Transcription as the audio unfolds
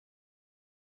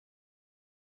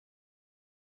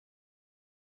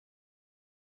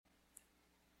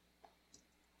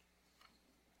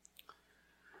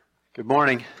Good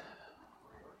morning.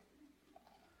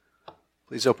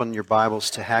 Please open your Bibles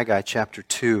to Haggai chapter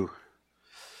 2.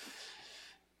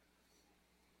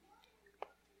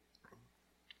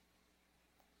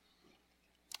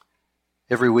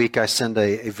 Every week I send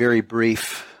a very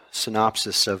brief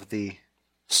synopsis of the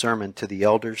sermon to the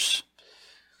elders.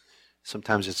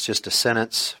 Sometimes it's just a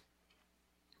sentence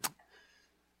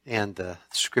and the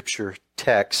scripture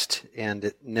text, and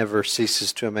it never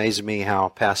ceases to amaze me how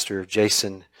Pastor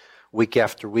Jason week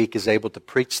after week is able to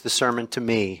preach the sermon to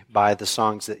me by the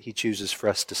songs that he chooses for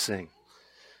us to sing.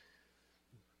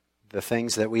 The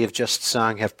things that we have just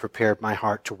sung have prepared my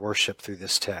heart to worship through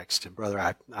this text. And brother,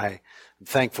 I'm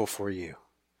thankful for you.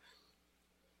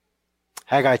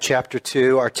 Haggai chapter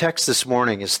 2, our text this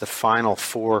morning is the final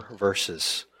 4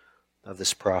 verses of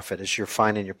this prophet. As you're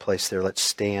finding your place there, let's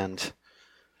stand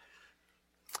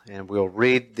and we'll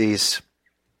read these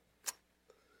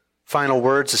final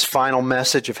words, this final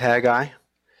message of Haggai,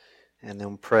 and then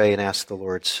we'll pray and ask the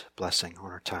Lord's blessing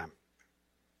on our time.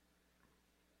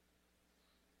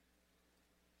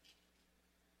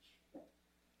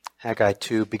 Haggai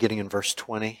 2, beginning in verse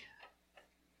 20.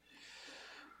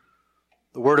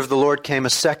 The word of the Lord came a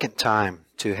second time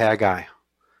to Haggai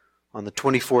on the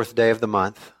 24th day of the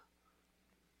month.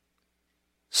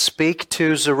 Speak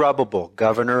to Zerubbabel,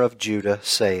 governor of Judah,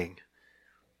 saying,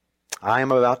 I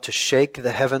am about to shake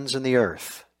the heavens and the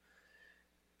earth,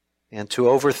 and to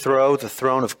overthrow the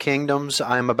throne of kingdoms.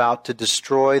 I am about to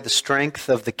destroy the strength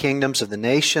of the kingdoms of the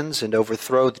nations, and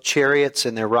overthrow the chariots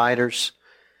and their riders.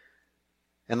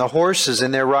 And the horses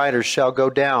and their riders shall go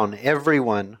down,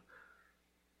 everyone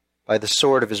by the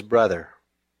sword of his brother.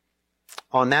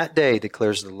 On that day,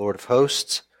 declares the Lord of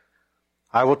hosts,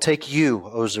 I will take you,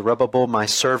 O Zerubbabel, my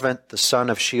servant, the son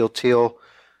of Shealtiel,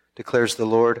 declares the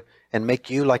Lord, and make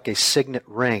you like a signet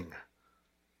ring,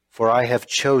 for I have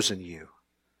chosen you,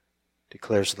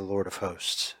 declares the Lord of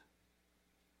hosts.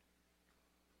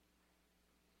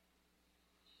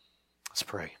 Let's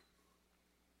pray.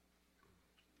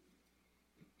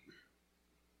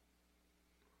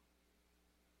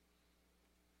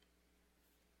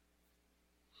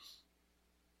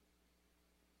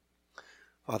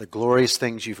 Father, glorious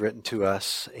things you've written to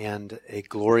us, and a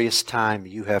glorious time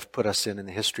you have put us in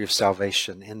the history of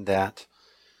salvation, in that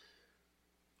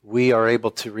we are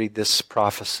able to read this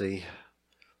prophecy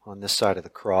on this side of the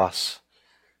cross.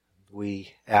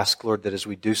 We ask, Lord, that as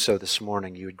we do so this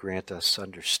morning, you would grant us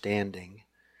understanding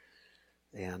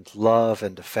and love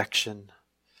and affection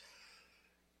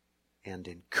and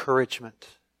encouragement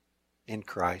in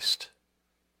Christ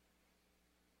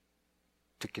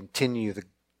to continue the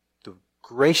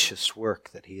gracious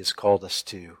work that he has called us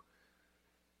to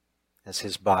as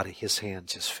his body, his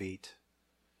hands, his feet.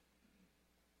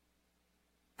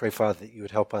 Pray, Father, that you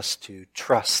would help us to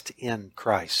trust in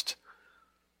Christ,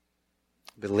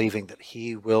 believing that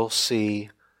he will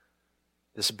see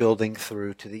this building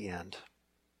through to the end.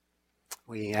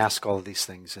 We ask all of these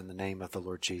things in the name of the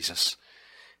Lord Jesus.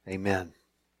 Amen.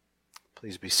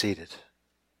 Please be seated.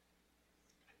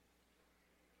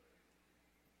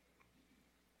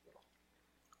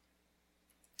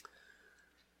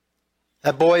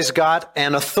 That boy's got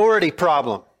an authority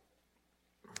problem.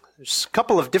 There's a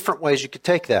couple of different ways you could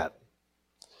take that.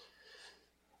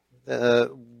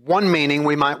 One meaning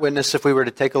we might witness if we were to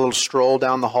take a little stroll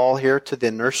down the hall here to the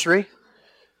nursery,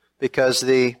 because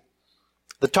the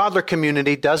toddler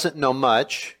community doesn't know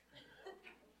much.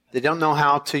 They don't know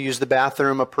how to use the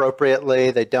bathroom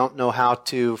appropriately. They don't know how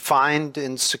to find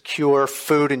and secure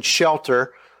food and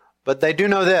shelter, but they do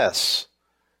know this.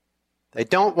 They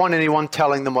don't want anyone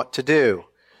telling them what to do.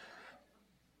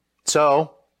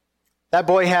 So, that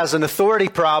boy has an authority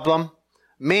problem,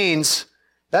 means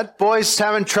that boy's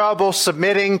having trouble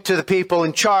submitting to the people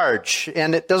in charge.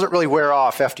 And it doesn't really wear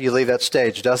off after you leave that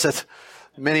stage, does it?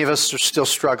 Many of us are still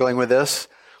struggling with this.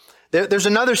 There's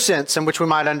another sense in which we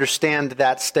might understand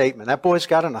that statement. That boy's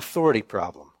got an authority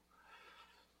problem.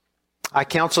 I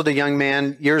counseled a young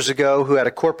man years ago who had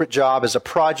a corporate job as a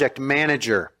project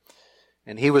manager.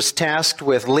 And he was tasked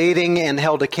with leading and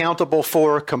held accountable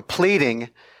for completing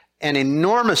an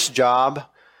enormous job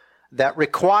that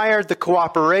required the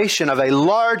cooperation of a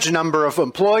large number of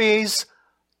employees,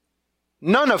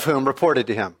 none of whom reported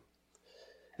to him.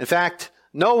 In fact,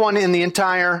 no one in the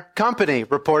entire company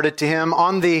reported to him.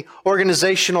 On the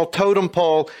organizational totem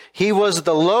pole, he was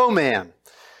the low man.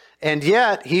 And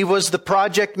yet, he was the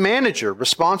project manager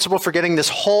responsible for getting this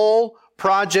whole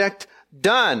project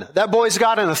done. That boy's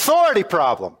got an authority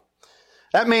problem.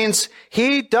 That means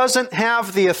he doesn't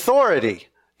have the authority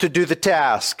to do the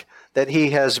task that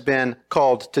he has been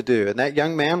called to do. And that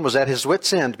young man was at his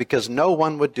wit's end because no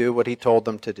one would do what he told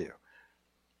them to do.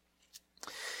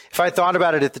 If I thought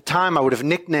about it at the time, I would have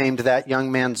nicknamed that young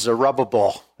man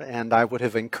Zerubbabel, and I would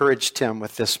have encouraged him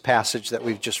with this passage that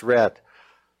we've just read.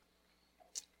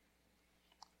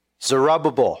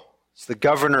 Zerubbabel is the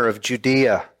governor of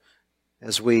Judea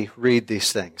as we read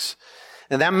these things.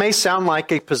 And that may sound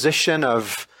like a position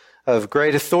of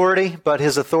great authority, but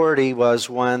his authority was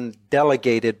one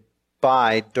delegated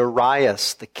by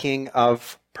Darius, the king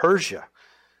of Persia.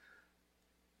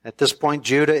 At this point,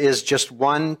 Judah is just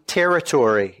one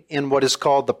territory in what is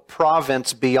called the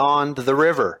province beyond the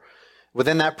river.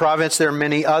 Within that province, there are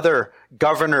many other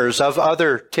governors of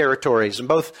other territories. And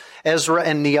both Ezra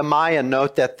and Nehemiah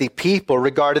note that the people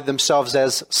regarded themselves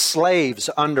as slaves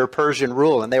under Persian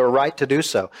rule, and they were right to do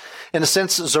so. In a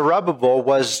sense, Zerubbabel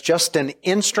was just an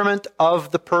instrument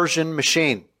of the Persian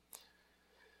machine.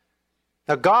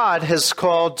 Now, God has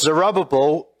called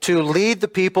Zerubbabel to lead the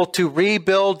people to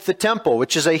rebuild the temple,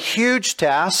 which is a huge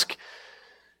task,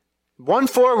 one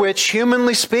for which,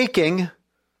 humanly speaking,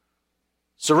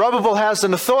 Zerubbabel has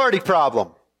an authority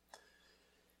problem.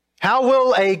 How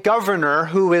will a governor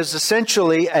who is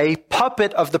essentially a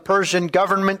puppet of the Persian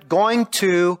government going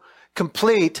to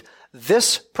complete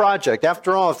this project?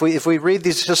 After all, if we read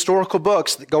these historical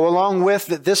books that go along with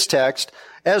this text,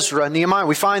 Ezra, Nehemiah,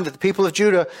 we find that the people of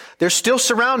Judah, they're still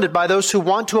surrounded by those who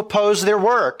want to oppose their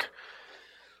work.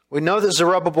 We know that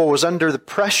Zerubbabel was under the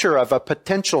pressure of a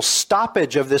potential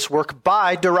stoppage of this work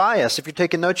by Darius. If you're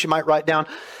taking notes, you might write down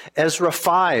Ezra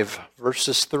 5,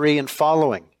 verses 3 and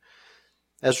following.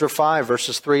 Ezra 5,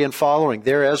 verses 3 and following.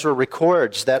 There Ezra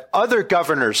records that other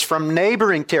governors from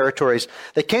neighboring territories,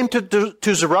 they came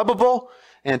to Zerubbabel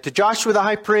and to Joshua the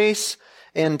high priest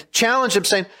and challenged him,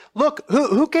 saying, look,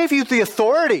 who gave you the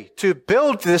authority to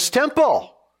build this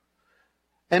temple?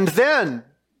 And then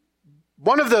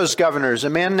one of those governors, a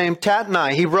man named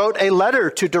Tatnai, he wrote a letter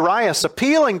to Darius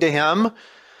appealing to him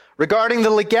regarding the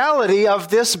legality of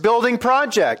this building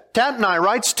project. Tatnai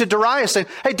writes to Darius saying,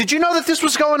 hey, did you know that this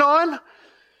was going on?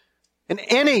 And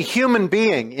any human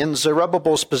being in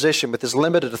Zerubbabel's position with his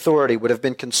limited authority would have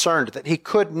been concerned that he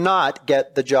could not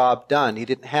get the job done. He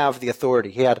didn't have the authority.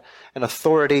 He had an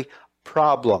authority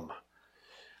problem.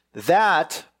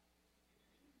 That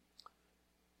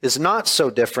is not so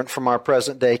different from our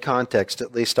present day context,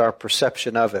 at least our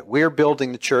perception of it. We're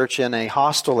building the church in a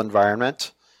hostile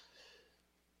environment.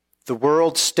 The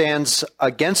world stands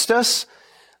against us,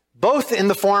 both in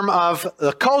the form of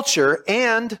the culture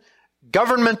and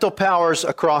governmental powers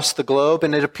across the globe,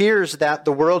 and it appears that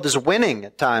the world is winning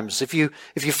at times. If you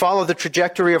follow the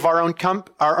trajectory of our own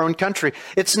country,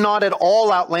 it's not at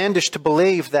all outlandish to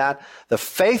believe that the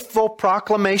faithful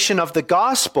proclamation of the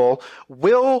gospel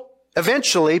will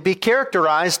eventually be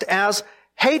characterized as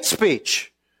hate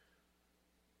speech.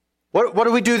 What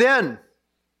do we do then?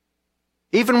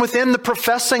 Even within the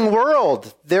professing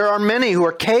world, there are many who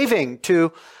are caving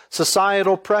to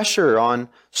societal pressure on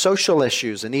social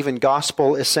issues and even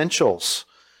gospel essentials.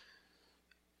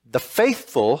 The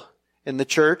faithful in the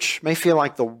church may feel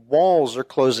like the walls are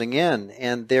closing in,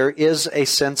 and there is a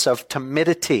sense of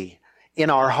timidity in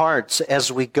our hearts as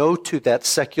we go to that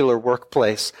secular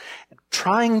workplace,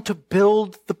 trying to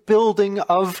build the building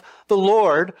of the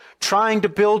Lord, trying to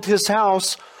build His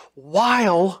house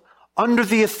while under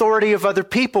the authority of other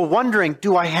people, wondering,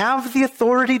 do I have the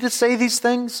authority to say these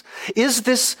things? Is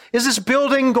this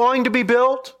building going to be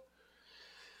built?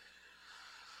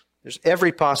 There's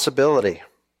every possibility,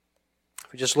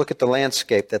 if we just look at the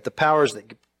landscape, that the powers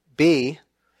that be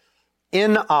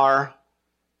in our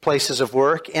places of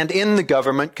work and in the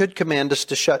government could command us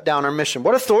to shut down our mission.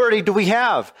 What authority do we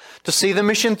have to see the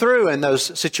mission through in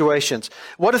those situations?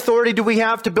 What authority do we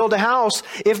have to build a house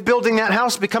if building that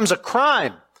house becomes a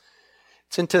crime?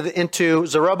 It's into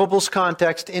Zerubbabel's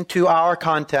context, into our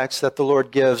context, that the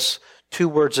Lord gives two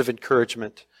words of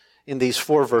encouragement in these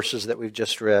 4 verses that we've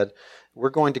just read. We're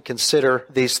going to consider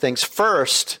these things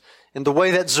first in the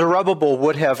way that Zerubbabel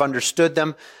would have understood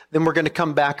them. Then we're going to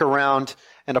come back around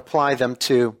and apply them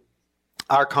to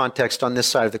our context on this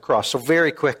side of the cross. So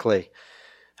very quickly,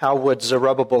 how would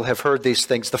Zerubbabel have heard these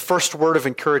things? The first word of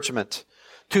encouragement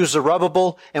to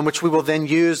Zerubbabel, and which we will then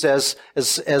use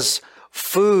as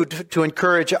food to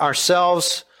encourage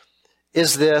ourselves,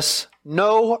 is this: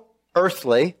 no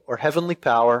earthly or heavenly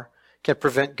power can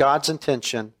prevent God's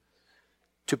intention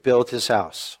to build His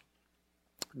house.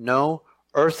 No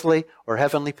earthly or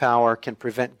heavenly power can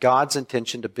prevent God's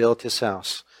intention to build His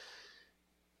house.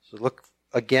 So look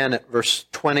again at verse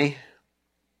 20.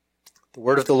 The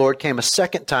word of the Lord came a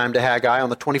second time to Haggai on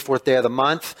the 24th day of the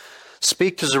month,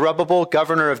 Speak to Zerubbabel,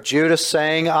 governor of Judah,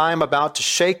 saying, I am about to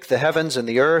shake the heavens and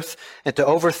the earth, and to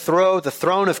overthrow the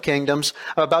throne of kingdoms.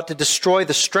 I'm about to destroy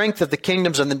the strength of the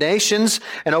kingdoms and the nations,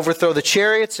 and overthrow the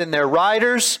chariots and their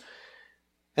riders,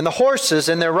 and the horses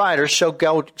and their riders shall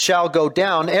go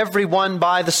down, every one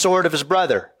by the sword of his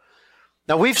brother.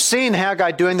 Now we've seen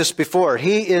Haggai doing this before.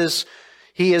 He is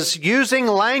using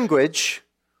language,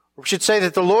 or we should say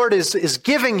that the Lord is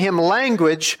giving him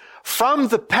language from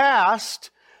the past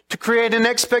to create an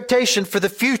expectation for the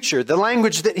future. The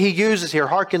language that he uses here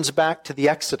harkens back to the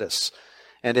Exodus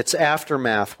and its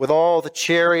aftermath, with all the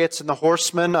chariots and the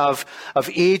horsemen of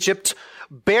Egypt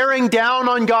bearing down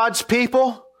on God's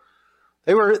people.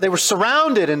 They were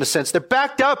surrounded, in a sense. They're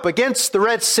backed up against the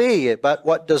Red Sea. But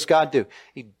what does God do?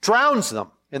 He drowns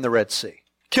them in the Red Sea,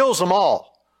 kills them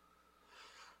all.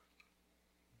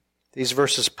 These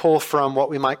verses pull from what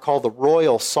we might call the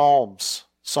royal Psalms.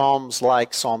 Psalms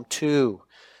like Psalm 2,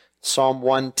 Psalm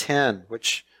 110,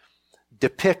 which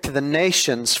depict the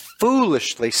nations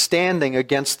foolishly standing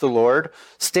against the Lord,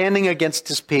 standing against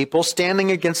His people,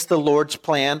 standing against the Lord's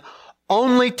plan,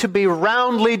 only to be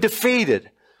roundly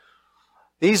defeated.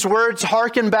 These words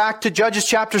harken back to Judges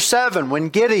chapter 7, when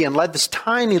Gideon led this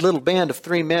tiny little band of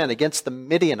 3 men against the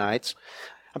Midianites.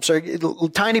 A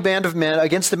tiny band of men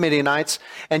against the Midianites,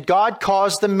 and God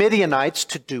caused the Midianites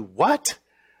to do what?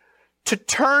 To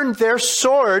turn their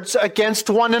swords against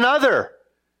one another.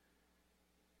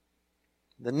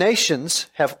 The nations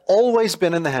have always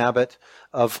been in the habit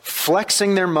of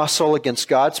flexing their muscle against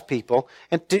God's people,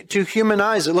 and to human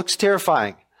eyes it looks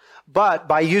terrifying. But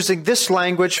by using this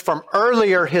language from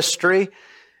earlier history,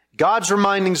 God's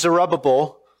reminding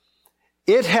Zerubbabel,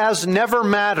 it has never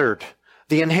mattered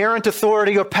the inherent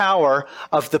authority or power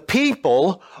of the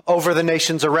people over the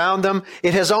nations around them.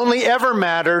 It has only ever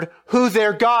mattered who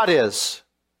their God is.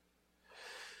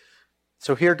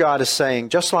 So here God is saying,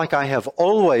 just like I have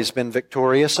always been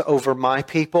victorious over my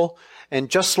people, and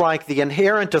just like the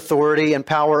inherent authority and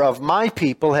power of my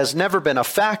people has never been a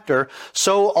factor,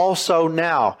 so also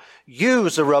now, you,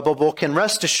 Zerubbabel, can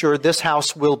rest assured this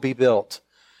house will be built.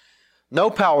 No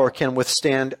power can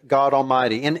withstand God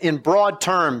Almighty. In broad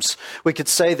terms, we could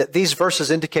say that these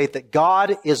verses indicate that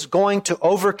God is going to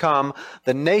overcome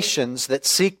the nations that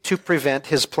seek to prevent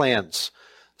His plans.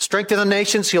 Strength of the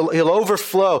nations, He'll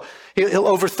overthrow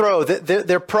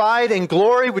their pride and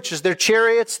glory, which is their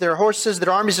chariots, their horses,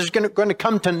 their armies, is going to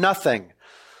come to nothing.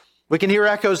 We can hear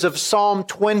echoes of Psalm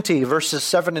 20, verses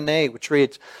 7 and 8, which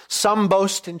reads, some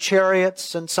boast in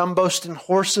chariots and some boast in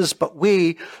horses, but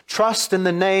we trust in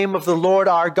the name of the Lord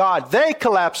our God. They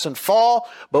collapse and fall,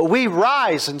 but we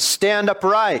rise and stand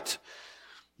upright.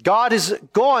 God is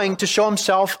going to show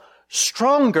Himself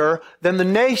stronger than the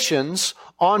nations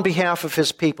on behalf of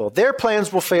His people. Their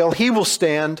plans will fail. He will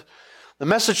stand. The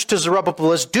message to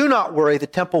Zerubbabel is, do not worry, the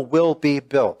temple will be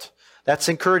built. That's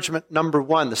encouragement number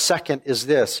 1. The second is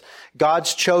this: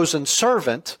 God's chosen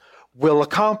servant will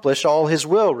accomplish all His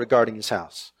will regarding His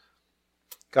house.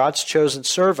 God's chosen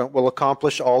servant will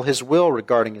accomplish all His will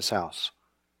regarding His house.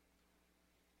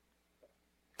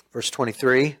 Verse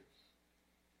 23,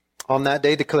 on that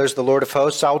day declares the Lord of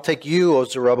hosts, I will take you, O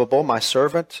Zerubbabel, my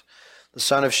servant, the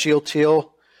son of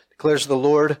Shealtiel, declares the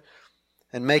Lord,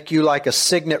 and make you like a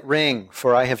signet ring,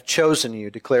 for I have chosen you,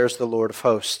 declares the Lord of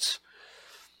hosts.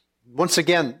 Once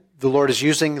again, the Lord is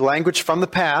using language from the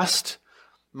past.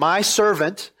 My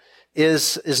servant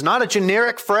is not a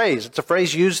generic phrase. It's a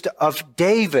phrase used of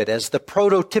David as the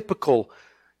prototypical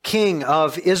king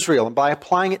of Israel. And by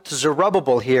applying it to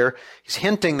Zerubbabel here, he's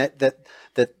hinting that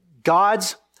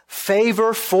God's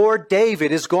favor for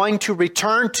David is going to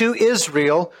return to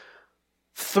Israel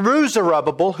through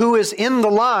Zerubbabel, who is in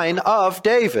the line of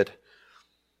David.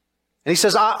 And he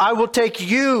says, I will take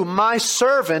you, my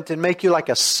servant, and make you like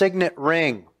a signet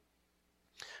ring.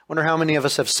 I wonder how many of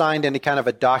us have signed any kind of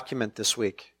a document this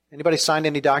week. Anybody signed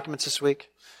any documents this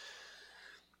week?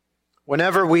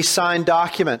 Whenever we sign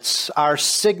documents, our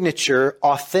signature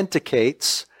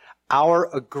authenticates our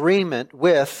agreement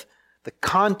with the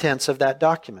contents of that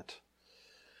document.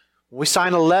 When we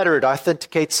sign a letter, it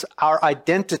authenticates our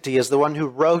identity as the one who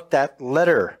wrote that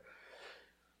letter.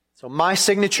 So my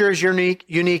signature is unique.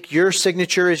 Your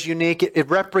signature is unique. It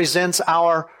represents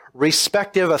our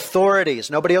respective authorities.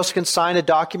 Nobody else can sign a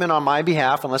document on my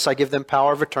behalf unless I give them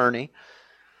power of attorney.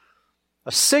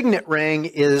 A signet ring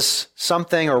is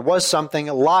something, or was something,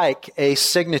 like a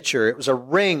signature. It was a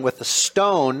ring with a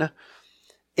stone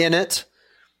in it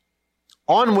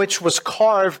on which was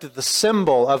carved the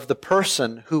symbol of the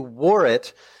person who wore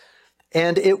it,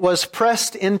 and it was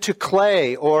pressed into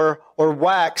clay or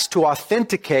wax to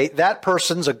authenticate that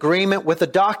person's agreement with a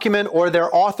document or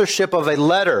their authorship of a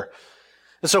letter.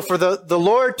 And so for the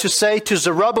Lord to say to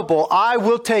Zerubbabel, I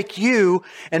will take you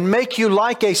and make you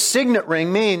like a signet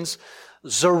ring, means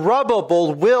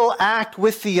Zerubbabel will act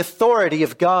with the authority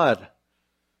of God.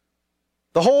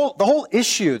 The whole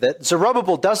issue that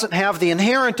Zerubbabel doesn't have the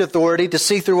inherent authority to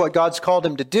see through what God's called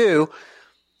him to do,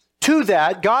 to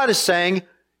that, God is saying,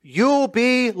 you'll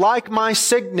be like my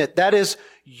signet. That is,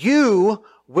 you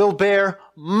will bear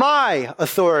my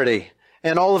authority.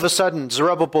 And all of a sudden,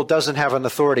 Zerubbabel doesn't have an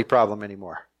authority problem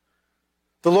anymore.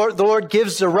 The Lord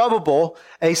gives Zerubbabel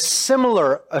a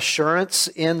similar assurance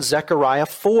in Zechariah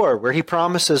 4, where he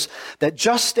promises that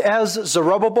just as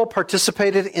Zerubbabel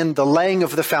participated in the laying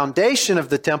of the foundation of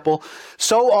the temple,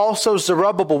 so also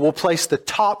Zerubbabel will place the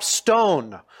top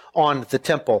stone on the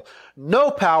temple. No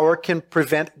power can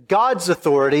prevent God's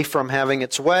authority from having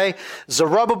its way.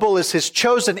 Zerubbabel is his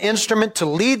chosen instrument to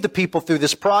lead the people through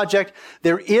this project.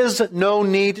 There is no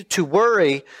need to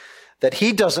worry that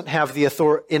he doesn't have the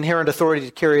inherent authority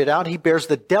to carry it out. He bears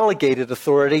the delegated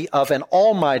authority of an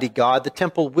almighty God. The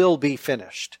temple will be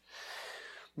finished.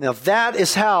 Now that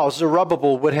is how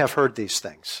Zerubbabel would have heard these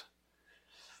things.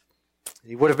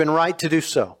 He would have been right to do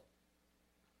so.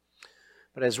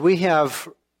 But as we have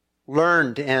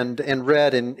learned and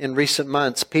read in recent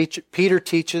months, Peter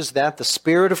teaches that the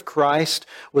Spirit of Christ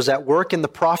was at work in the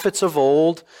prophets of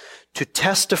old to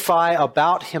testify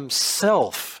about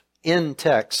himself in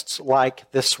texts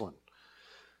like this one.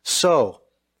 So,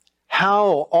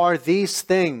 how are these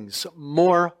things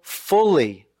more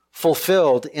fully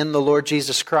fulfilled in the Lord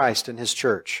Jesus Christ and his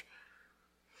church?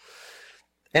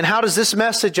 And how does this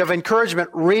message of encouragement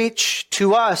reach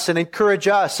to us and encourage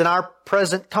us in our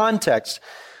present context?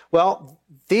 Well,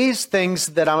 these things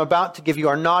that I'm about to give you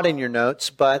are not in your notes,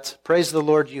 but praise the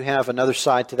Lord, you have another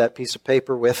side to that piece of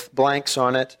paper with blanks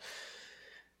on it.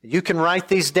 You can write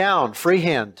these down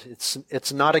freehand.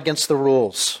 It's not against the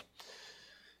rules.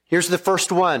 Here's the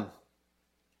first one.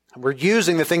 We're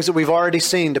using the things that we've already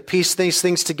seen to piece these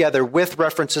things together with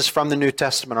references from the New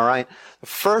Testament, all right? The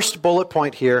first bullet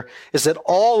point here is that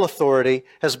all authority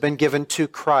has been given to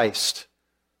Christ.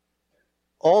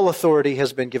 All authority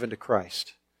has been given to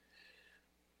Christ.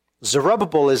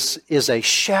 Zerubbabel is a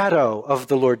shadow of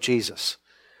the Lord Jesus.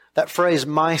 That phrase,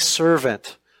 my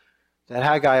servant, that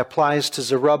Haggai applies to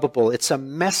Zerubbabel, it's a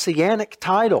messianic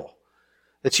title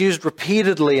that's used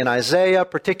repeatedly in Isaiah,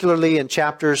 particularly in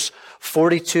chapters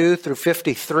 42 through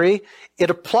 53. It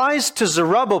applies to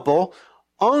Zerubbabel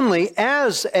only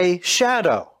as a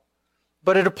shadow,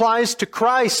 but it applies to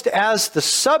Christ as the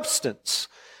substance.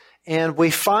 And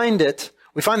we find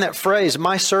that phrase,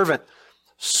 my servant,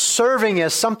 serving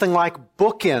as something like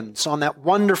bookends on that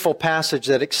wonderful passage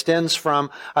that extends from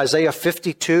Isaiah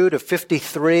 52 to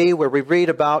 53, where we read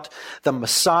about the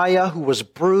Messiah who was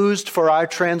bruised for our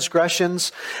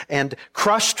transgressions and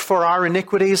crushed for our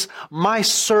iniquities. My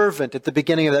servant at the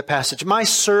beginning of that passage. My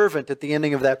servant at the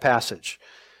ending of that passage.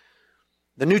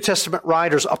 The New Testament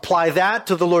writers apply that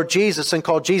to the Lord Jesus and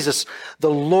call Jesus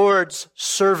the Lord's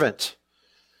servant.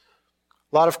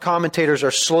 A lot of commentators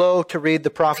are slow to read the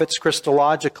prophets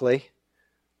Christologically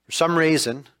for some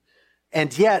reason,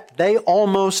 and yet they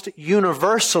almost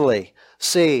universally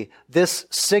see this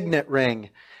signet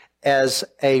ring as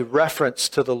a reference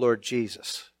to the Lord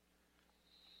Jesus.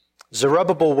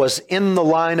 Zerubbabel was in the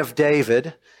line of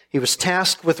David. He was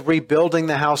tasked with rebuilding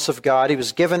the house of God. He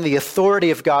was given the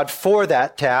authority of God for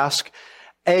that task.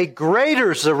 A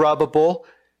greater Zerubbabel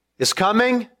is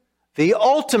coming. The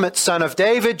ultimate son of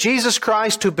David, Jesus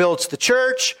Christ, who builds the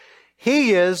church.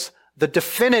 He is the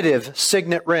definitive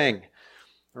signet ring.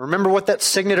 Remember what that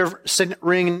signet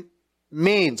ring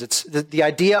means. It's the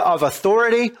idea of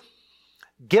authority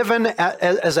given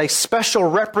as a special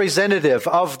representative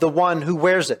of the one who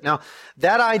wears it. Now,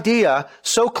 that idea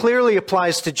so clearly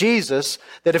applies to Jesus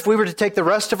that if we were to take the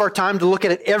rest of our time to look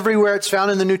at it everywhere it's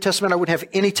found in the New Testament, I wouldn't have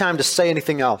any time to say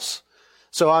anything else.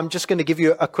 So I'm just going to give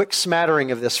you a quick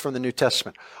smattering of this from the New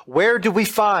Testament. Where do we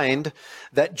find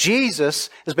that Jesus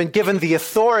has been given the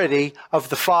authority of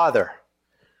the Father?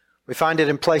 We find it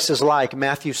in places like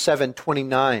Matthew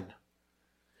 7:29,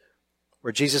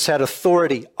 where Jesus had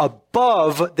authority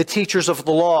above the teachers of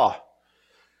the law.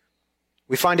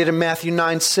 We find it in Matthew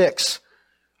 9:6,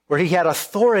 where he had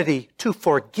authority to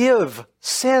forgive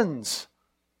sins.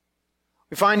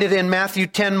 We find it in Matthew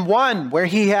 10:1, where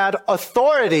he had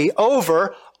authority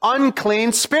over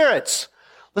unclean spirits.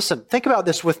 Listen, think about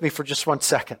this with me for just 1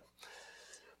 second.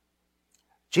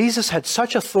 Jesus had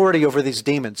such authority over these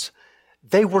demons.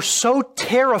 They were so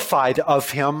terrified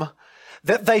of him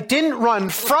that they didn't run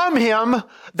from him,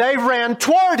 they ran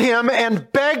toward him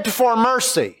and begged for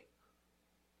mercy.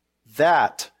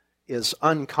 That is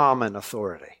uncommon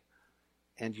authority,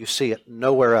 and you see it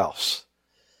nowhere else.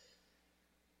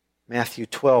 Matthew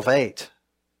 12:8.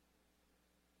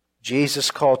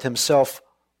 Jesus called himself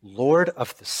Lord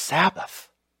of the Sabbath.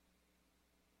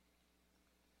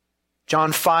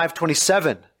 John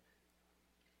 5:27.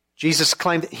 Jesus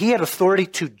claimed that he had authority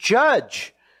to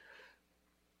judge.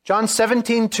 John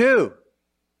 17:2.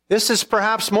 This is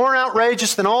perhaps more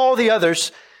outrageous than all the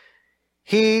others.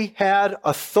 He had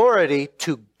authority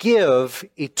to give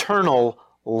eternal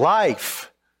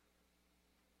life.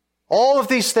 All of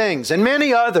these things and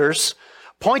many others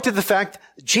point to the fact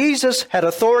that Jesus had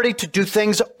authority to do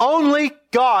things only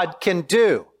God can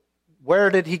do.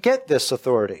 Where did he get this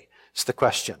authority? Is the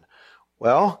question.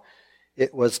 Well,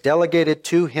 it was delegated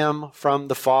to him from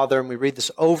the Father, and we read this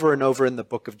over and over in the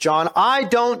book of John. I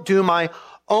don't do my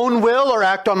own will or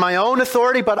act on my own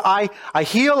authority, but I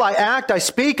heal, I act, I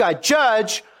speak, I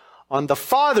judge on the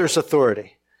Father's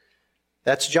authority.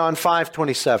 That's John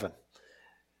 5:27.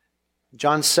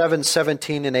 John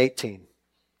 7:17 and 18.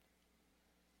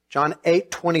 John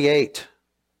 8:28.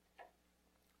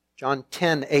 John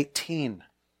 10:18.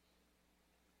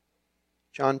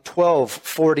 John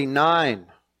 12:49.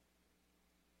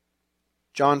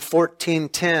 John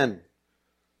 14:10.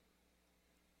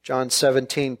 John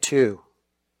 17:2.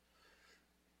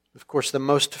 Of course, the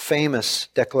most famous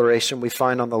declaration we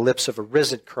find on the lips of a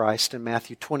risen Christ in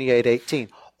Matthew 28:18.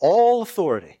 All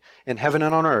authority in heaven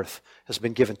and on earth has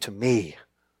been given to me.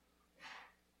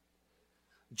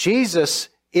 Jesus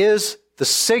is the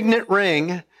signet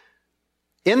ring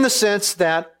in the sense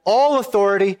that all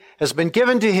authority has been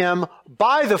given to him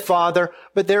by the Father,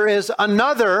 but there is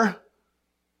another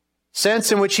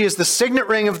sense in which he is the signet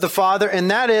ring of the Father,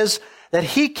 and that is that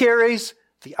he carries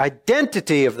the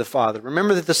identity of the Father.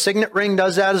 Remember that the signet ring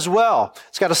does that as well.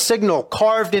 It's got a signal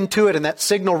carved into it, and that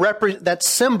symbol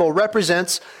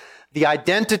represents the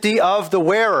identity of the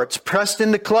wearer. It's pressed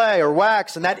into clay or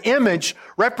wax, and that image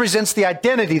represents the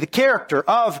identity, the character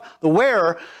of the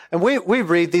wearer. And we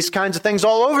read these kinds of things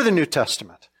all over the New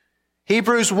Testament.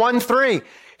 Hebrews 1:3,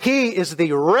 he is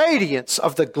the radiance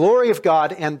of the glory of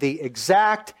God and the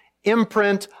exact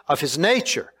imprint of his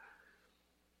nature.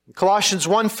 In Colossians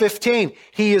 1:15,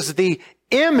 he is the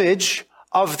image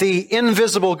of the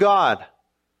invisible God.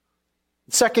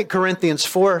 In 2 Corinthians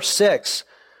 4:6,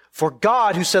 for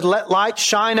God, who said, let light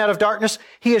shine out of darkness,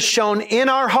 he has shone in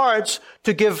our hearts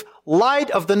to give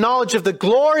light of the knowledge of the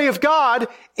glory of God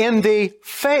in the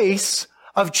face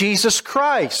of Jesus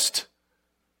Christ.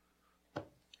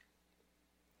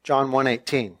 John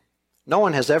 1:18, no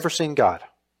one has ever seen God.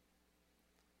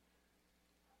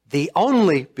 The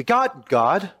only begotten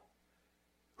God,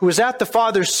 who is at the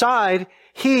Father's side,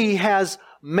 he has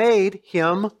made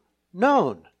him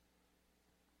known.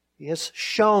 He has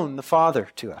shown the Father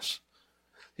to us.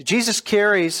 Jesus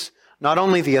carries not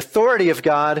only the authority of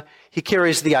God, he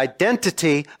carries the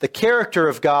identity, the character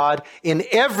of God in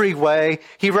every way.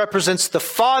 He represents the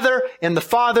Father in the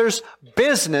Father's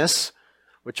business,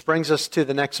 which brings us to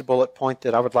the next bullet point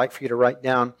that I would like for you to write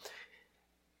down.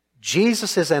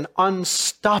 Jesus is an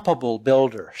unstoppable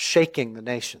builder, shaking the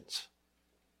nations.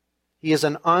 He is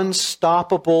an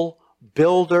unstoppable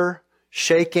builder,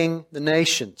 shaking the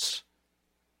nations.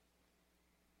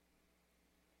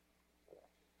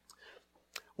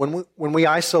 When we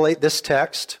isolate this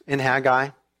text in Haggai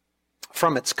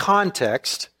from its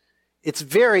context, it's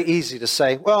very easy to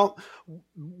say, well,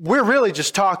 we're really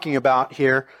just talking about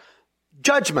here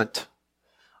judgment.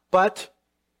 But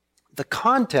the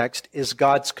context is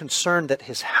God's concern that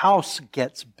his house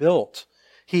gets built.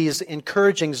 He is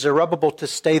encouraging Zerubbabel to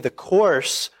stay the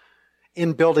course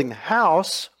in building the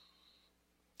house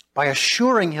by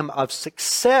assuring him of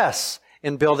success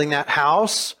in building that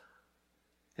house.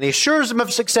 And he assures him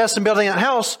of success in building that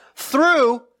house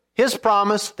through his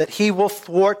promise that he will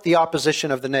thwart the opposition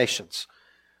of the nations.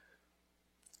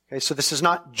 Okay, so this is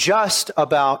not just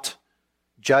about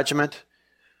judgment.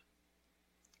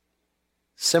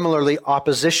 Similarly,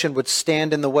 opposition would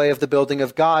stand in the way of the building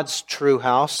of God's true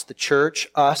house, the church,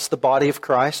 us, the body of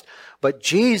Christ. But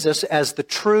Jesus, as the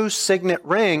true signet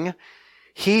ring,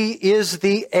 he is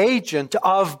the agent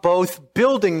of both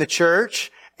building the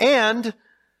church and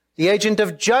the agent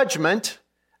of judgment,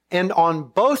 and on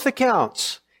both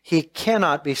accounts, he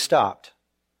cannot be stopped.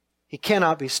 He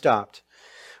cannot be stopped.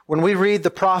 When we read the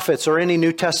prophets or any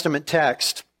New Testament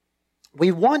text,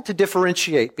 we want to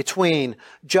differentiate between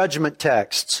judgment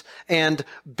texts and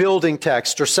building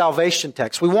text or salvation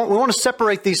text. We want to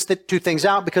separate these two things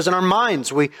out because in our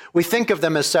minds we think of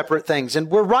them as separate things. And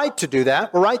we're right to do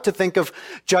that. We're right to think of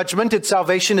judgment and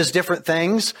salvation as different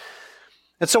things.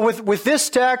 And so with this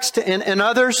text and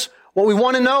others, what we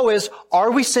want to know is,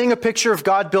 are we seeing a picture of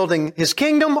God building His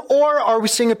kingdom, or are we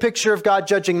seeing a picture of God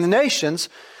judging the nations?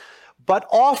 But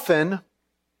often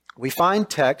we find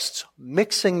texts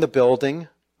mixing the building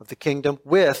of the kingdom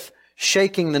with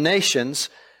shaking the nations.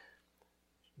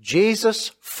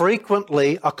 Jesus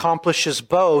frequently accomplishes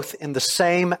both in the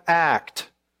same act.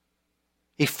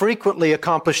 He frequently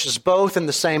accomplishes both in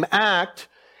the same act,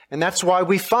 and that's why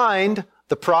we find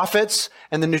the prophets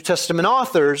and the New Testament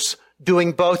authors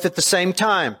doing both at the same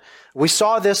time. We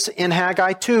saw this in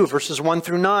Haggai 2, verses 1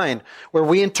 through 9, where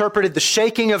we interpreted the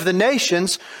shaking of the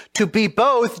nations to be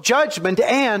both judgment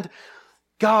and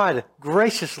God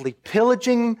graciously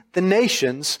pillaging the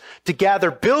nations to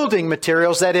gather building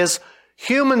materials, that is,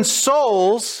 human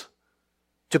souls,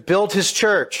 to build His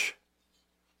church.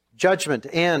 Judgment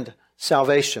and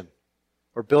salvation,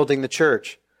 or building the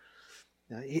church.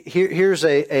 Now, here's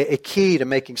a key to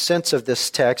making sense of this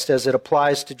text as it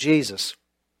applies to Jesus.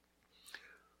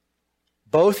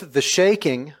 Both the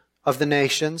shaking of the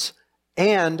nations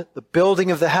and the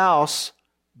building of the house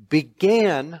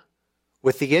began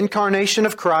with the incarnation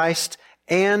of Christ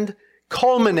and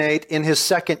culminate in His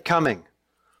second coming.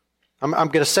 I'm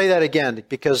going to say that again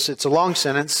because it's a long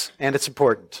sentence and it's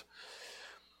important.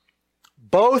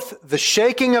 Both the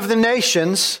shaking of the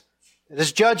nations, it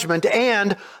is judgment,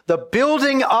 and the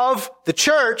building of the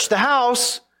church, the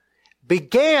house,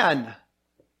 began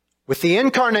with the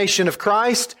incarnation of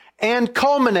Christ and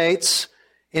culminates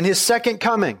in His second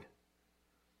coming.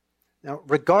 Now,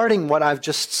 regarding what I've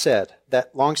just said,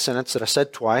 that long sentence that I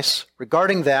said twice,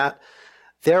 regarding that,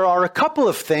 there are a couple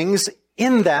of things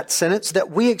in that sentence that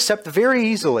we accept very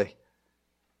easily.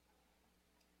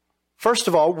 First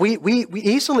of all, we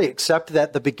easily accept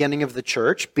that the beginning of the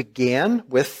church began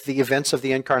with the events of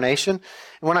the incarnation.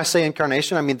 And when I say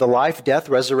incarnation, I mean the life, death,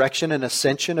 resurrection, and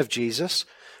ascension of Jesus.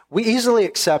 We easily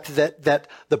accept that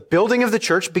the building of the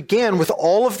church began with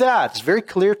all of that. It's very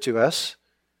clear to us.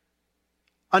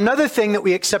 Another thing that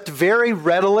we accept very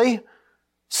readily,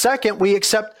 second, we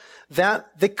accept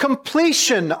that the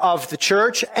completion of the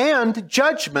church and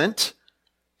judgment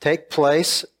take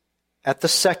place at the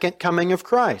second coming of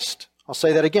Christ. I'll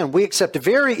say that again. We accept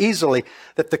very easily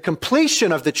that the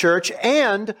completion of the church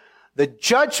and the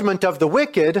judgment of the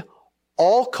wicked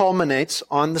all culminates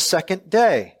on the second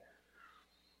day.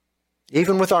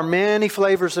 Even with our many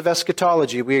flavors of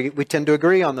eschatology, we tend to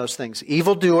agree on those things.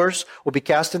 Evildoers will be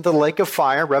cast into the lake of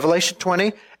fire, Revelation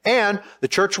 20, and the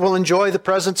church will enjoy the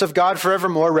presence of God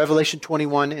forevermore, Revelation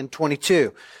 21 and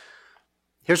 22.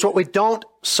 Here's what we don't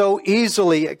so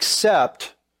easily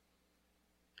accept.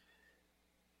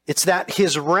 It's that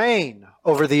His reign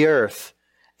over the earth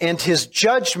and His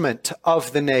judgment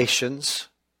of the nations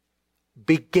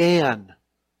began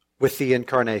with the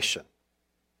incarnation.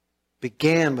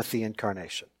 Began with the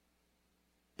incarnation.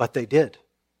 But they did.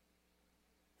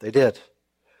 They did.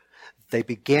 They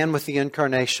began with the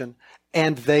incarnation,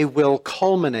 and they will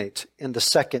culminate in the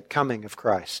second coming of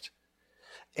Christ.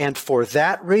 And for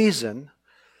that reason,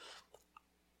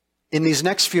 in these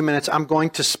next few minutes, I'm going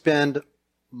to spend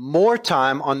more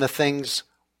time on the things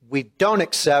we don't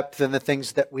accept than the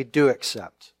things that we do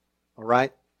accept. All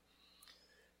right?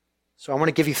 So I want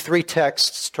to give you 3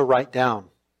 texts to write down.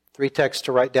 3 texts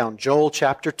to write down. Joel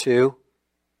chapter 2,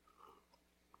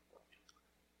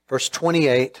 verse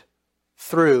 28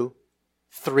 through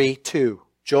 3:2.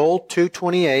 Joel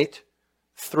 2:28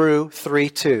 through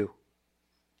 3:2.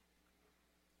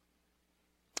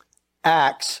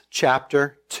 Acts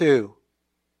chapter 2.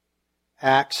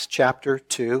 Acts chapter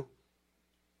 2.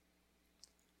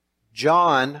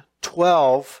 John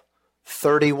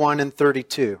 12:31 and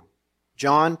 32.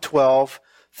 John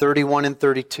 12:31 and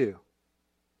 32.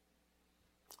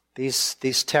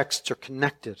 These texts are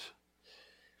connected.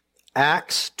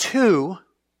 Acts 2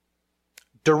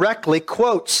 directly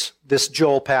quotes this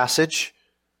Joel passage.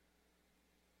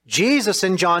 Jesus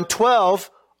in John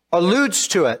 12 alludes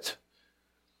to it.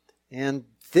 And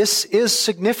this is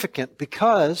significant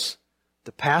because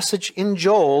the passage in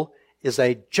Joel is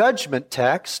a judgment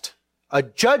text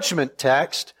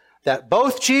that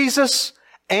both Jesus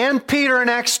and Peter in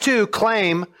Acts 2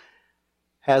 claim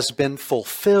has been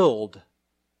fulfilled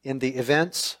in the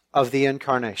events of the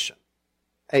incarnation.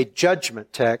 A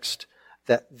judgment text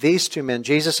that these two men,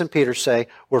 Jesus and Peter, say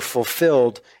were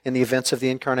fulfilled in the events of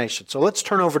the incarnation. So let's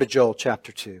turn over to Joel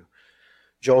chapter 2.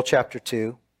 Joel chapter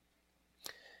 2.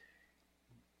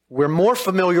 We're more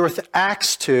familiar with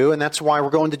Acts 2, and that's why we're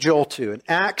going to Joel 2. In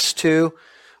Acts 2,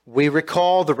 we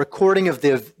recall the recording of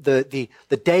the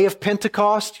day of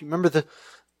Pentecost. You remember the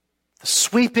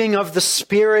sweeping of the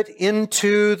Spirit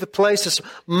into the place, this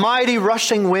mighty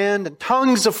rushing wind and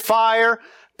tongues of fire,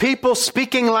 people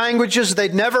speaking languages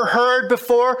they'd never heard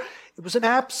before. It was an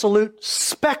absolute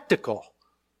spectacle.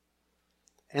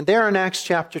 And there in Acts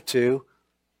chapter 2,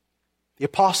 the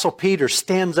Apostle Peter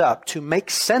stands up to make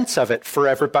sense of it for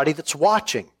everybody that's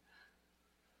watching.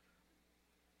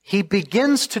 He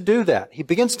begins to do that. He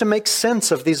begins to make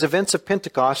sense of these events of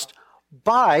Pentecost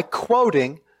by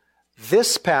quoting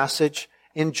this passage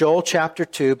in Joel chapter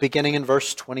 2, beginning in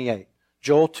verse 28.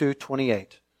 Joel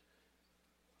 2:28.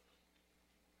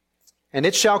 And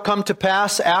it shall come to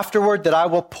pass afterward that I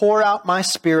will pour out my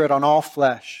Spirit on all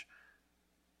flesh.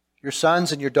 Your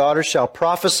sons and your daughters shall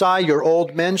prophesy, your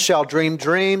old men shall dream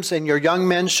dreams, and your young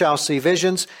men shall see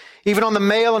visions. Even on the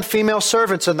male and female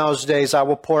servants in those days I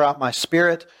will pour out my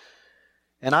Spirit,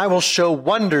 and I will show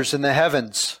wonders in the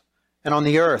heavens and on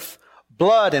the earth,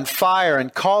 blood and fire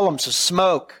and columns of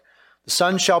smoke. The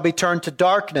sun shall be turned to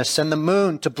darkness and the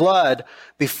moon to blood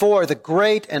before the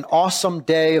great and awesome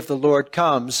day of the Lord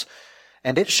comes.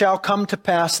 And it shall come to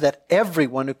pass that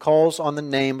everyone who calls on the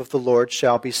name of the Lord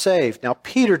shall be saved. Now,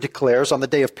 Peter declares on the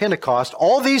day of Pentecost,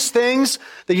 all these things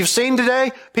that you've seen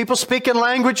today, people speaking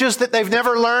languages that they've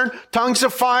never learned, tongues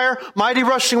of fire, mighty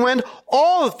rushing wind,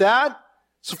 all of that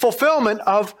is a fulfillment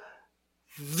of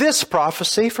this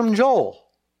prophecy from Joel.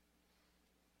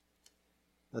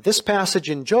 Now, this passage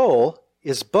in Joel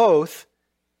is both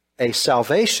a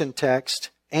salvation text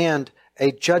and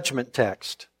a judgment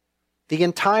text. The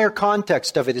entire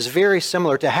context of it is very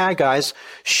similar to Haggai's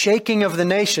shaking of the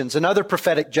nations and other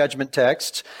prophetic judgment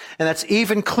texts. And that's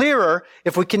even clearer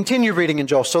if we continue reading in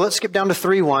Joel. So let's skip down to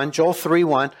 3:1, Joel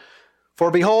 3:1. For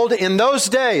behold, in those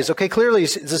days, okay, clearly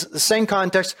it's the same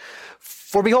context.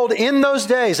 For behold, in those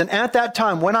days and at that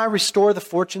time, when I restore the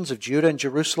fortunes of Judah and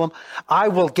Jerusalem, I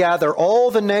will gather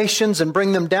all the nations and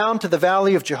bring them down to the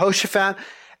valley of Jehoshaphat,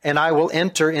 and I will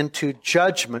enter into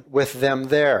judgment with them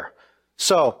there.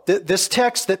 So, this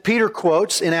text that Peter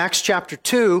quotes in Acts chapter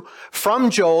 2 from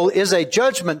Joel is a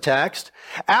judgment text.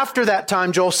 After that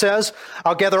time, Joel says,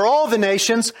 I'll gather all the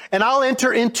nations and I'll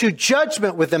enter into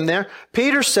judgment with them there.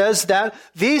 Peter says that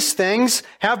these things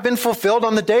have been fulfilled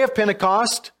on the day of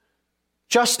Pentecost,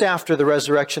 just after the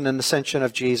resurrection and ascension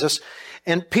of Jesus.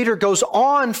 And Peter goes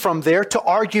on from there to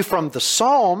argue from the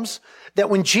Psalms that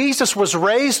when Jesus was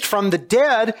raised from the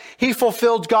dead, He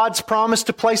fulfilled God's promise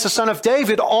to place the Son of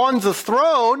David on the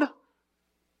throne.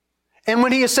 And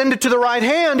when He ascended to the right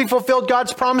hand, He fulfilled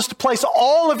God's promise to place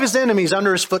all of His enemies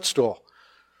under His footstool.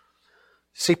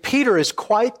 See, Peter is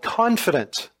quite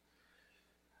confident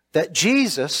that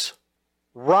Jesus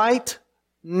right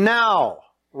now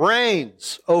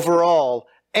reigns over all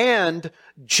and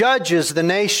judges the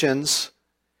nations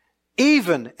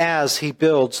even as He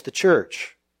builds the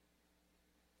church.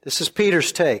 This is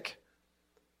Peter's take.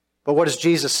 But what does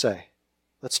Jesus say?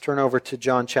 Let's turn over to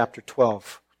John chapter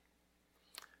 12.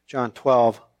 John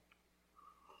 12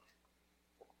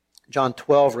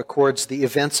 records the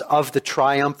events of the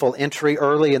triumphal entry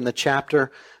early in the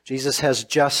chapter. Jesus has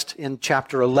just in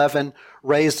chapter 11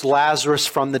 raised Lazarus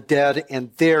from the dead, and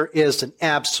there is an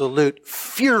absolute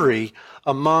fury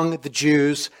among the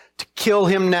Jews to kill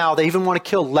Him now. They even want to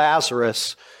kill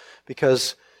Lazarus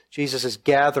because Jesus is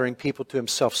gathering people to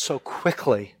Himself so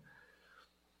quickly.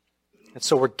 And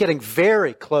so we're getting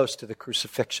very close to the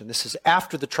crucifixion. This is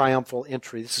after the triumphal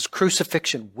entry. This is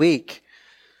crucifixion week.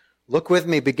 Look with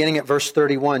me beginning at verse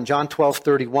 31. John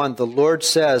 12:31. The Lord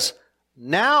says,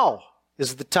 now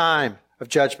is the time of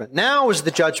judgment. Now is the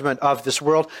judgment of this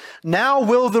world. Now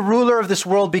will the ruler of this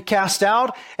world be cast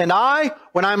out. And I,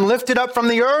 when I'm lifted up from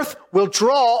the earth, will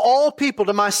draw all people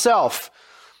to myself.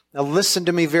 Now listen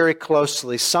to me very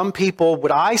closely. Some people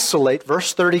would isolate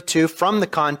verse 32 from the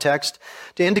context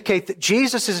to indicate that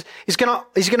Jesus is going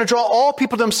to draw all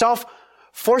people to Himself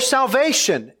for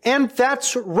salvation. And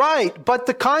that's right. But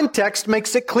the context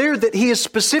makes it clear that He is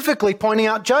specifically pointing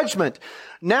out judgment.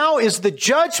 Now is the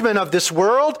judgment of this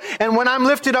world, and when I'm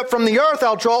lifted up from the earth,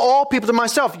 I'll draw all people to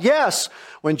myself. Yes,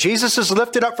 when Jesus is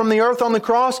lifted up from the earth on the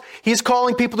cross, He's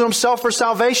calling people to Himself for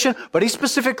salvation, but He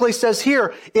specifically says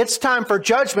here, it's time for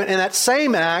judgment, and that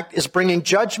same act is bringing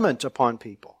judgment upon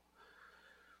people.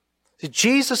 See,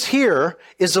 Jesus here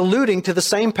is alluding to the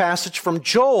same passage from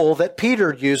Joel that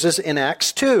Peter uses in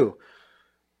Acts 2.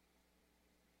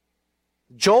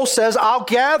 Joel says, I'll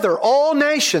gather all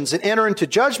nations and enter into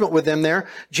judgment with them there.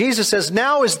 Jesus says,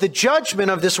 now is the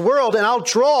judgment of this world, and I'll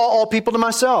draw all people to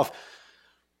myself.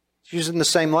 He's using the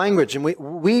same language. And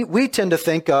we tend to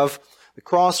think of the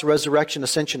cross, resurrection,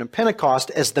 ascension, and Pentecost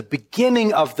as the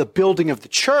beginning of the building of the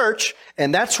church.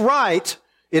 And that's right.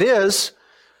 It is.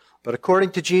 But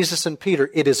according to Jesus and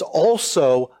Peter, it is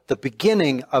also the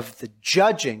beginning of the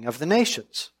judging of the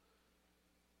nations.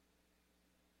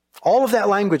 All of that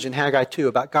language in Haggai 2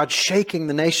 about God shaking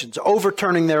the nations,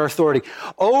 overturning their authority,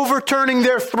 overturning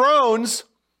their thrones,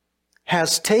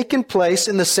 has taken place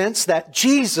in the sense that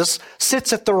Jesus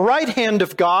sits at the right hand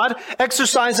of God,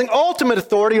 exercising ultimate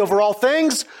authority over all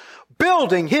things,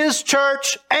 building His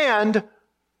church and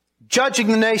judging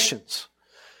the nations.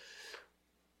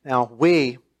 Now,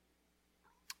 we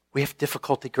have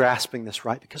difficulty grasping this,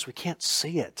 right? Because we can't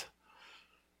see it.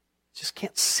 Just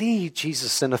can't see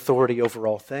Jesus in authority over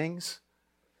all things.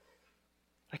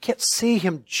 I can't see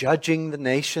Him judging the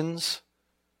nations.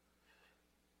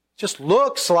 Just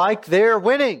looks like they're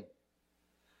winning.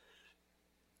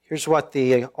 Here's what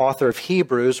the author of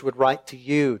Hebrews would write to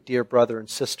you, dear brother and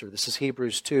sister. This is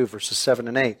Hebrews 2, verses 7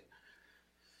 and 8.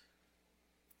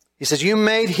 He says, you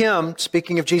made Him,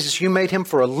 speaking of Jesus, you made Him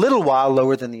for a little while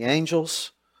lower than the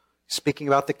angels. Speaking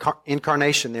about the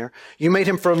incarnation there. You made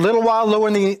Him for a little while lower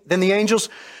than the angels.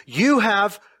 You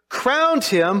have crowned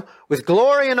Him with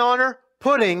glory and honor,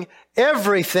 putting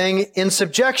everything in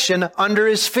subjection under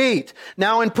His feet.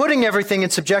 Now, in putting everything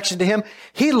in subjection to Him,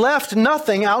 He left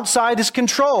nothing outside His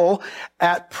control.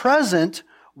 At present,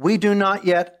 we do not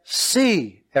yet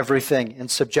see everything in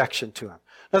subjection to Him.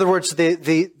 In other words,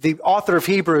 the author of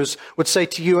Hebrews would say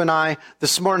to you and I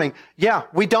this morning, yeah,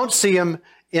 we don't see Him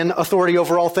in authority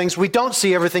over all things. We don't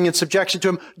see everything in subjection to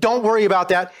Him. Don't worry about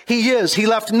that. He is. He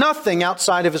left nothing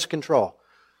outside of His control.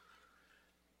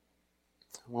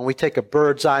 When we take a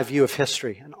bird's eye view of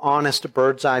history, an honest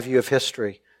bird's eye view of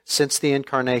history since the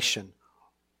incarnation,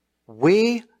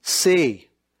 we see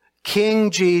King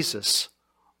Jesus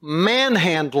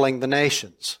manhandling the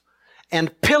nations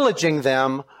and pillaging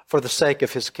them for the sake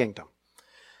of His kingdom.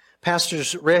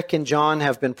 Pastors Rick and John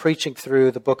have been preaching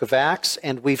through the book of Acts,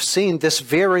 and we've seen this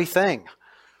very thing.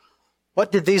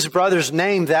 What did these brothers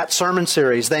name that sermon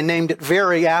series? They named it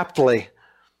very aptly.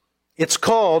 It's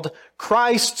called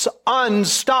Christ's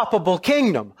Unstoppable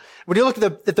Kingdom. When you look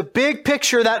at the big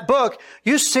picture of that book,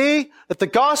 you see that the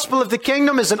gospel of the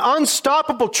kingdom is an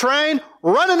unstoppable train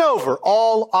running over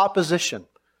all opposition.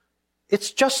 It's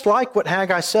just like what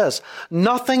Haggai says.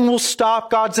 Nothing will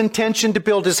stop God's intention to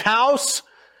build His house.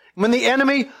 When the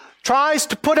enemy tries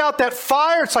to put out that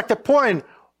fire, it's like they're pouring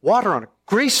water on a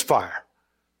grease fire.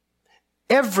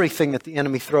 Everything that the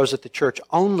enemy throws at the church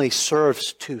only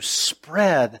serves to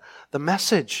spread the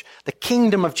message, the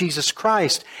kingdom of Jesus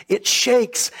Christ. It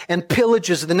shakes and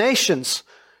pillages the nations.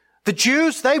 The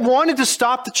Jews, they wanted to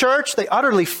stop the church. They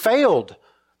utterly failed.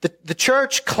 The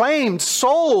church claimed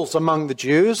souls among the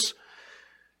Jews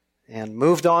and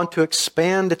moved on to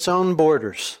expand its own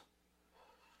borders.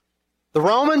 The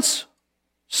Romans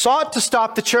sought to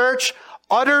stop the church,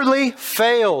 utterly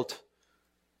failed.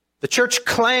 The church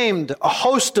claimed a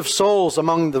host of souls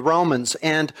among the Romans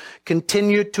and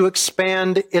continued to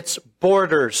expand its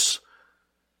borders.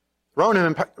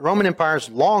 Roman Empire is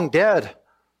long dead.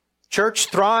 Church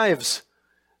thrives.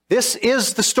 This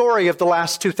is the story of the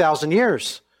last 2,000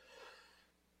 years.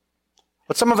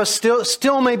 But some of us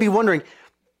still may be wondering,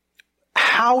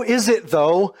 how is it,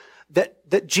 though,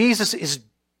 that Jesus is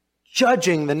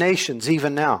judging the nations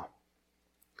even now?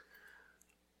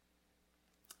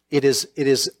 It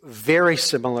is very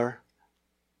similar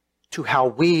to how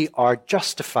we are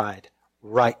justified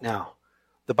right now.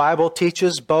 The Bible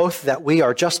teaches both that we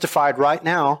are justified right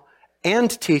now and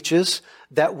teaches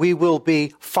that we will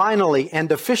be finally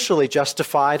and officially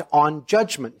justified on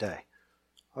Judgment Day.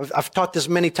 I've taught this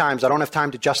many times. I don't have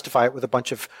time to justify it with a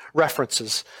bunch of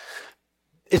references.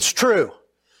 It's true.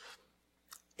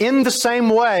 In the same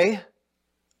way,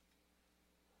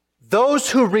 those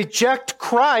who reject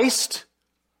Christ,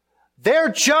 they're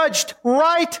judged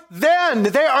right then.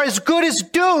 They are as good as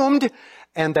doomed,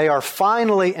 and they are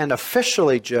finally and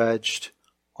officially judged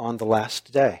on the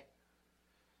last day.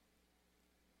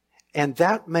 And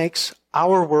that makes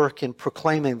our work in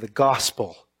proclaiming the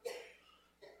gospel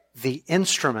the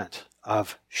instrument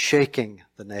of shaking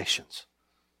the nations.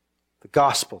 The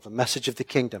gospel, the message of the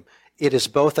kingdom, it is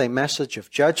both a message of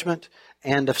judgment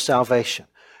and of salvation.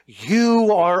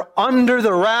 You are under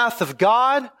the wrath of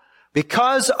God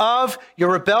because of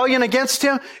your rebellion against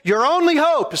Him. Your only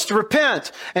hope is to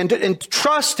repent and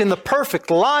trust in the perfect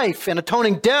life and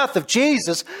atoning death of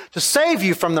Jesus to save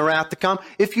you from the wrath to come.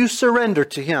 If you surrender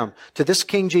to Him, to this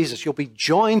King Jesus, you'll be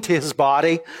joined to His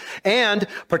body and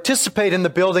participate in the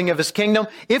building of His kingdom.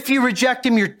 If you reject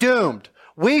Him, you're doomed.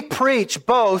 We preach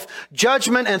both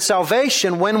judgment and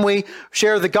salvation when we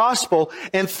share the gospel.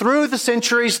 And through the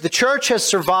centuries, the church has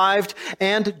survived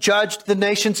and judged the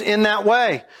nations in that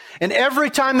way. And every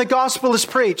time the gospel is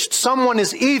preached, someone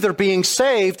is either being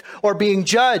saved or being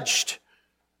judged.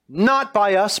 Not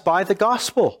by us, by the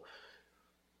gospel.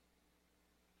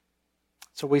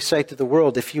 So we say to the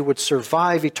world, if you would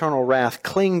survive eternal wrath,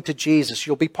 cling to Jesus.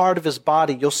 You'll be part of His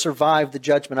body. You'll survive the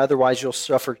judgment. Otherwise, you'll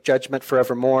suffer judgment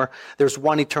forevermore. There's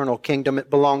one eternal kingdom.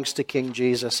 It belongs to King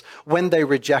Jesus. When they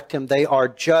reject Him, they are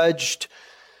judged.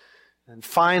 And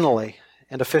finally,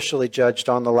 and officially judged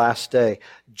on the last day.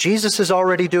 Jesus is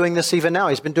already doing this even now.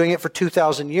 He's been doing it for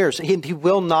 2,000 years. He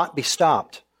will not be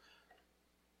stopped.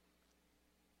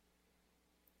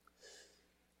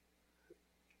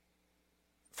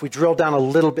 If we drill down a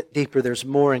little bit deeper, there's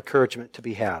more encouragement to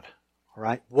be had. All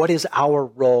right? What is our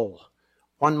role?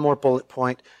 One more bullet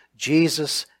point.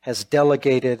 Jesus has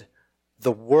delegated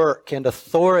the work and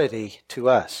authority to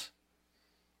us.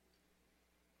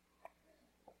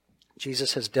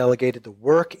 Jesus has delegated the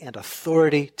work and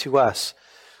authority to us.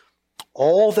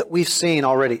 All that we've seen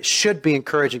already should be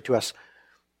encouraging to us.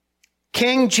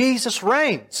 King Jesus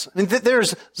reigns. I mean,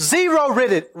 there's zero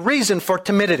reason for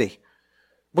timidity.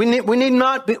 We need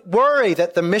not worry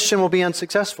that the mission will be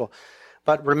unsuccessful.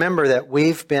 But remember that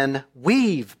we've been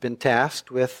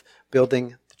tasked with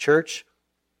building the church.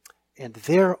 And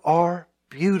there are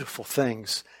beautiful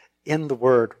things in the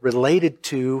Word related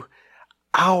to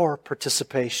our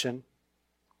participation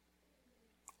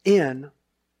in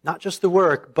not just the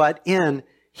work, but in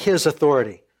His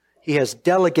authority. He has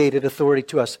delegated authority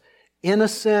to us. In a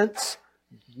sense,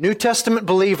 New Testament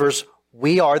believers,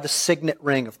 we are the signet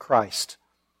ring of Christ.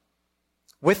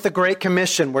 With the Great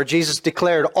Commission, where Jesus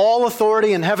declared, all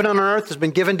authority in heaven and on earth has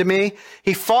been given to me,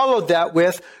 He followed that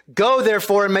with, go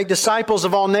therefore and make disciples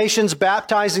of all nations,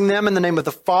 baptizing them in the name of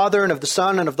the Father and of the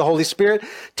Son and of the Holy Spirit,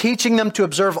 teaching them to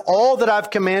observe all that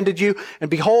I've commanded you, and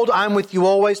behold, I'm with you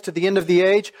always to the end of the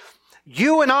age.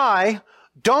 You and I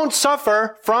don't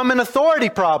suffer from an authority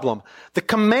problem. The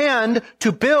command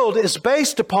to build is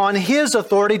based upon His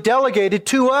authority delegated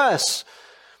to us.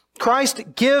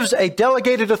 Christ gives a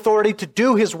delegated authority to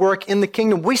do His work in the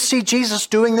kingdom. We see Jesus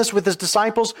doing this with His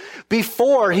disciples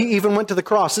before He even went to the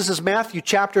cross. This is Matthew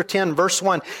chapter 10, verse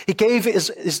 1. He gave His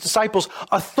disciples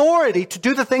authority to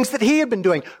do the things that He had been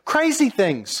doing. Crazy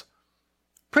things.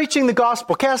 Preaching the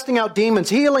gospel, casting out demons,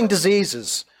 healing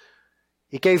diseases.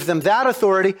 He gave them that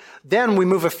authority. Then we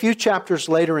move a few chapters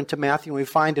later into Matthew, and we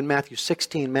find in Matthew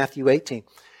 16, Matthew 18,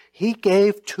 He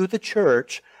gave to the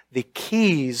church the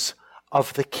keys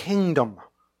of the kingdom.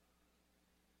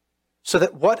 So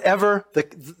that whatever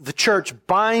the church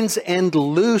binds and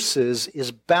looses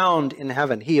is bound in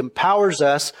heaven. He empowers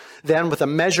us then with a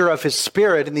measure of His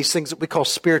Spirit in these things that we call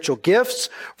spiritual gifts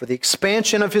for the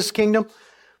expansion of His kingdom.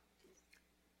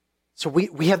 So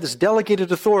we have this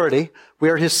delegated authority. We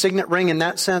are His signet ring in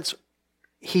that sense.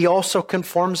 He also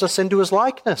conforms us into His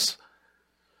likeness.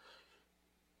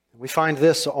 We find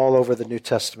this all over the New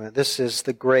Testament. This is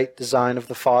the great design of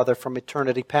the Father from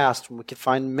eternity past. And we can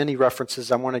find many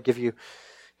references. I want to give you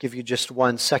just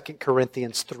one. 2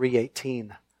 Corinthians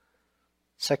 3:18.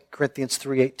 2 Corinthians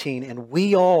 3:18. And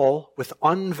we all, with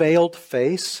unveiled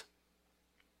face,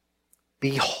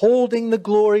 beholding the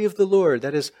glory of the Lord,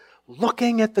 that is,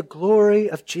 looking at the glory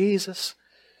of Jesus,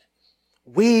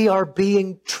 we are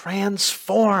being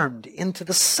transformed into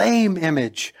the same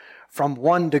image from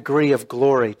one degree of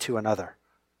glory to another.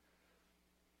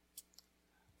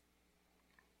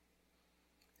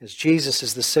 As Jesus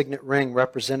is the signet ring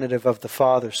representative of the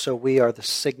Father, so we are the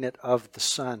signet of the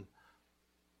Son.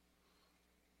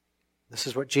 This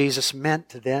is what Jesus meant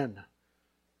then.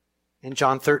 In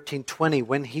John 13:20,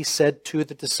 when He said to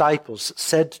the disciples,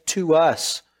 said to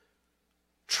us,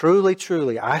 truly,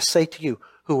 truly, I say to you,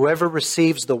 whoever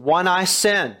receives the one I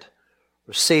send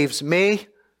receives me,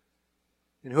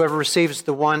 and whoever receives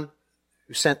the one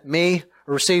who sent me,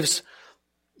 or receives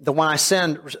the one I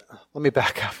send, let me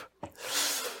back up.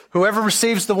 Whoever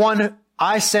receives the one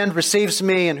I send receives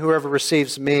me, and whoever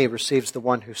receives me receives the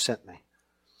one who sent me.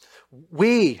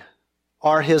 We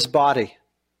are His body,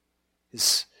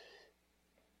 His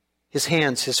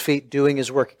hands, His feet, doing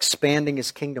His work, expanding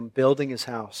His kingdom, building His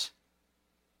house.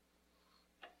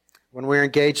 When we're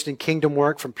engaged in kingdom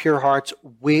work from pure hearts,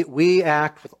 we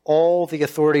act with all the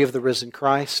authority of the risen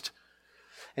Christ.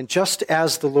 And just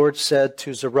as the Lord said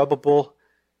to Zerubbabel,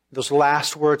 those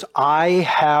last words, I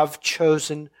have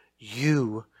chosen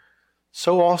you,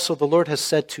 so also the Lord has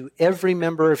said to every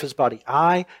member of His body,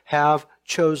 I have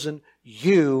chosen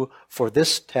you for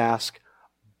this task.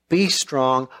 Be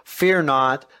strong, fear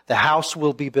not, the house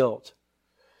will be built.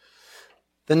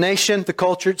 The nation, the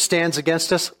culture stands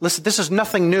against us. Listen, this is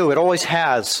nothing new. It always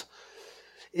has.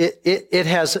 It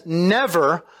has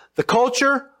never, the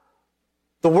culture,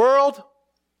 the world,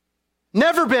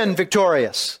 never been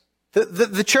victorious.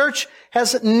 The church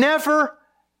has never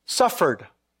suffered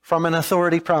from an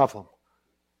authority problem.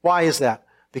 Why is that?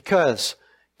 Because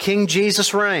King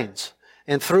Jesus reigns,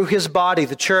 and through His body,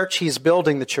 the church, He's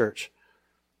building the church.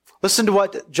 Listen to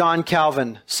what John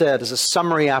Calvin said as a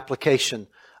summary application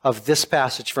of this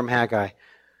passage from Haggai.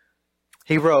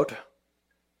 He wrote,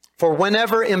 "For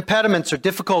whenever impediments or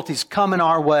difficulties come in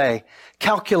our way,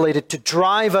 calculated to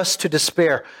drive us to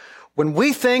despair, when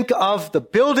we think of the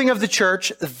building of the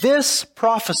church, this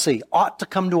prophecy ought to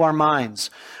come to our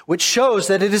minds, which shows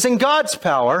that it is in God's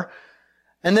power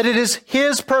and that it is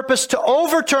His purpose to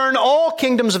overturn all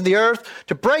kingdoms of the earth,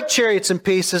 to break chariots in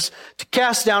pieces, to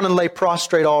cast down and lay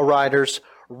prostrate all riders,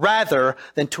 rather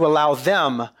than to allow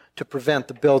them to prevent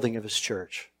the building of His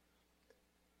church."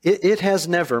 It has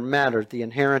never mattered the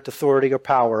inherent authority or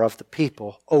power of the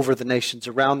people over the nations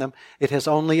around them. It has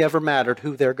only ever mattered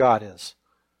who their God is.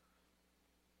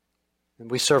 And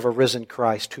we serve a risen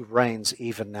Christ who reigns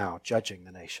even now, judging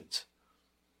the nations.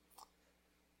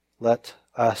 Let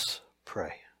us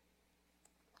pray.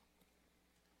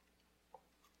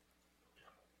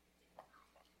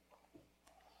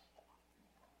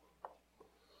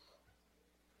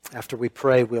 After we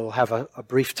pray, we'll have a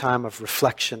brief time of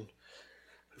reflection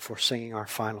before singing our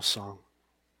final song.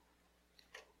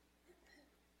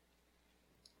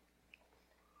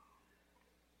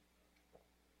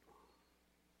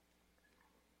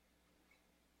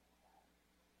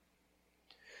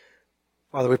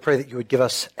 Father, we pray that You would give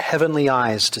us heavenly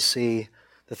eyes to see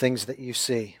the things that You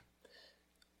see.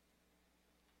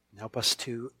 And help us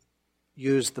to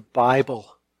use the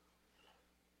Bible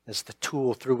as the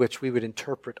tool through which we would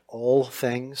interpret all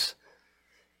things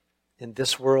in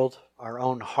this world, our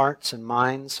own hearts and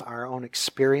minds, our own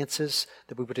experiences,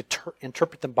 that we would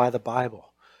interpret them by the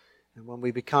Bible. And when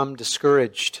we become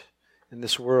discouraged in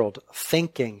this world,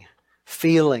 thinking,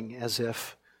 feeling as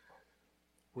if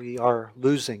we are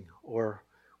losing or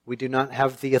we do not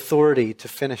have the authority to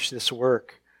finish this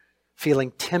work,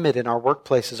 feeling timid in our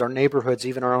workplaces, our neighborhoods,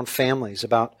 even our own families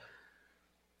about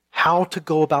how to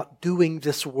go about doing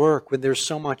this work when there's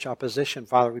so much opposition.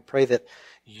 Father, we pray that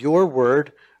Your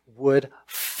Word would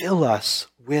fill us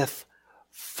with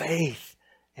faith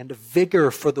and vigor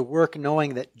for the work,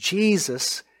 knowing that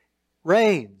Jesus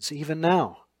reigns even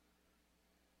now.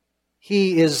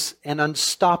 He is an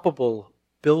unstoppable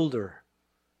builder.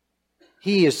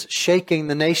 He is shaking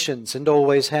the nations and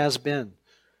always has been.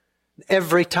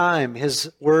 Every time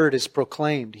His word is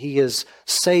proclaimed, He is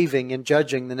saving and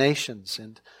judging the nations,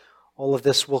 and all of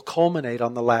this will culminate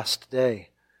on the last day.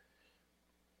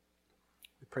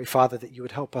 We pray, Father, that You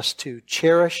would help us to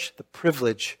cherish the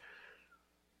privilege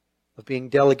of being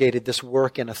delegated this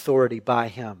work and authority by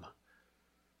Him.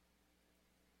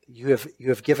 You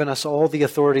have given us all the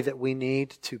authority that we need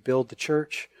to build the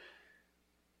church.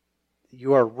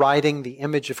 You are writing the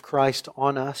image of Christ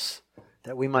on us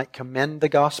that we might commend the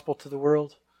gospel to the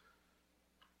world.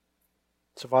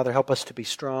 So, Father, help us to be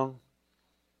strong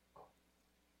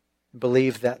and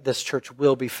believe that this church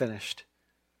will be finished.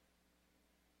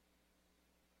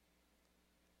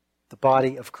 The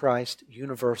body of Christ,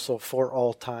 universal for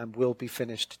all time, will be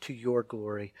finished to Your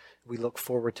glory. We look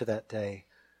forward to that day.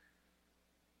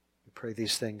 We pray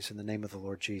these things in the name of the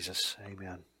Lord Jesus.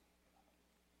 Amen.